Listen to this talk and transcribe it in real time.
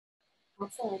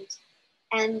Excellent.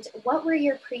 And what were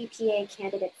your pre-PA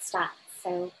candidate stats?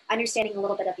 So understanding a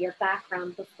little bit of your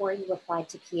background before you applied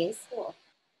to PA school.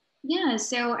 Yeah,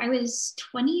 so I was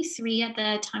 23 at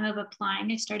the time of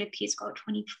applying. I started PA school at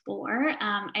 24.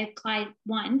 I applied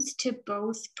once to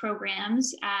both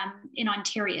programs in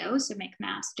Ontario, so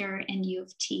McMaster and U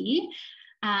of T.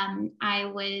 I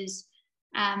was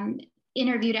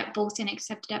interviewed at both and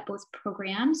accepted at both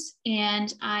programs.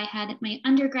 And I had my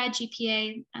undergrad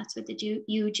GPA, that's what the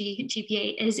UG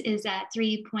GPA is at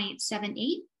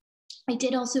 3.78. I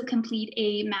did also complete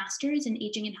a master's in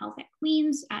aging and health at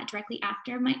Queen's directly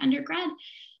after my undergrad.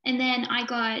 And then I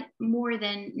got more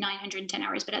than 910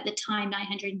 hours, but at the time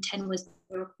 910 was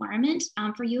the requirement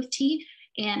for U of T.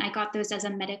 And I got those as a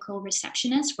medical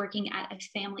receptionist working at a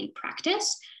family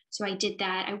practice. So I did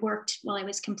that. I worked while I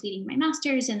was completing my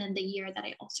master's, and then the year that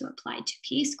I also applied to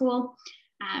PA school.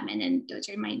 And then those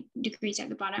are my degrees at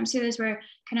the bottom. So those were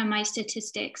kind of my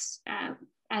statistics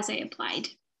as I applied.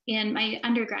 And my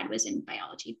undergrad was in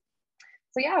biology.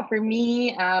 So yeah, for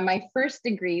me, my first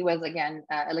degree was, again,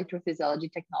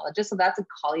 electrophysiology technologist. So that's a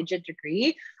collegiate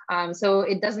degree. So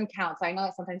it doesn't count. So I know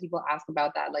that sometimes people ask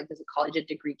about that, like, does a collegiate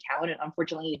degree count? And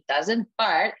unfortunately it doesn't,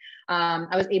 but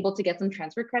I was able to get some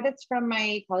transfer credits from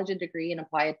my collegiate degree and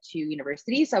apply it to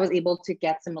university. So I was able to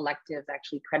get some electives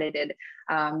actually credited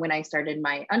when I started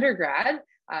my undergrad.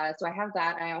 So I have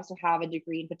that. I also have a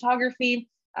degree in photography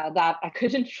that I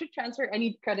couldn't transfer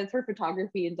any credits for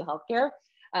photography into healthcare.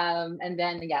 And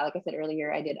then, yeah, like I said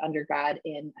earlier, I did undergrad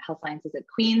in health sciences at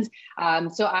Queen's.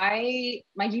 So my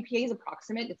GPA is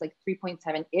approximate. It's like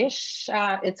 3.7-ish.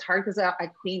 It's hard because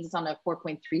at Queen's it's on a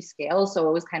 4.3 scale. So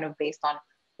it was kind of based on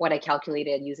what I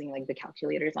calculated using like the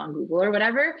calculators on Google or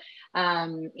whatever.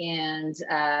 Again,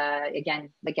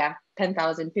 like, yeah,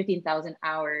 10,000, 15,000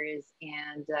 hours.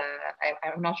 And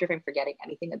I'm not sure if I'm forgetting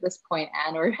anything at this point,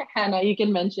 Anne or Hannah, you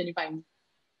can mention if I'm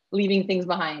leaving things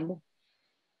behind.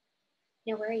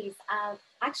 No worries.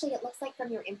 Actually, it looks like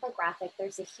from your infographic,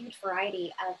 there's a huge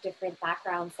variety of different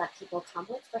backgrounds that people come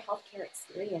with for healthcare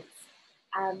experience.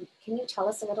 Can you tell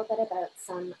us a little bit about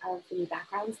some of the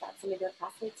backgrounds that some of your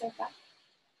classmates are from?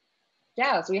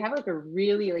 Yeah, so we have like a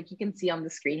really, like you can see on the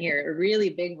screen here, a really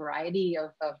big variety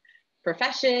of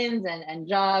professions and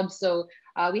jobs. So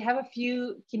we have a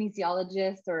few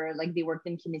kinesiologists, or like they worked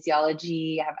in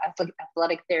kinesiology, have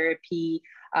athletic therapy.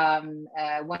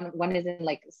 One is in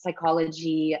like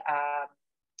psychology.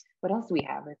 What else do we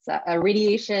have? It's a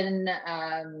radiation,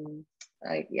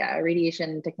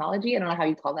 radiation technology. I don't know how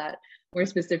you call that more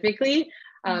specifically.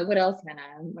 What else, Hannah?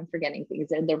 I'm forgetting things.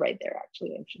 They're right there,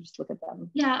 actually. I should just look at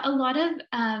them. Yeah, a lot of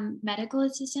medical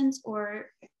assistants or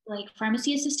like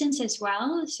pharmacy assistants as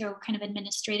well. So kind of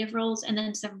administrative roles, and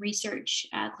then some research,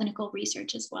 clinical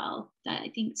research as well, that I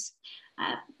think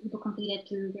people completed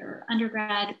through their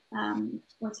undergrad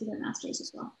or through their master's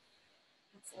as well.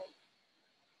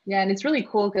 Yeah, and it's really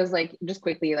cool because, like, just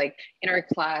quickly, like in our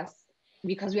class,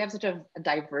 because we have such a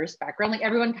diverse background, like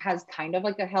everyone has kind of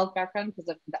like a health background because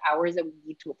of the hours that we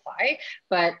need to apply.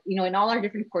 But, you know, in all our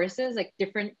different courses, like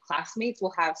different classmates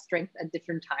will have strength at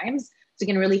different times. So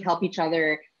you can really help each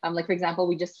other. Like, for example,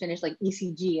 we just finished like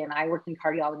ECG and I worked in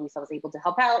cardiology, so I was able to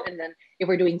help out. And then if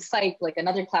we're doing psych, like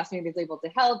another classmate is able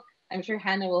to help. I'm sure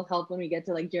Hannah will help when we get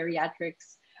to like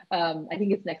geriatrics. I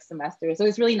think it's next semester. So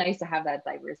it's really nice to have that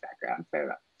diverse background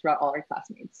throughout all our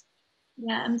classmates.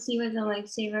 Yeah, MC was a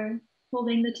lifesaver,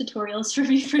 holding the tutorials for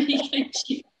me for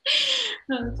EKG.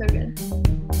 Oh, so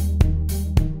good.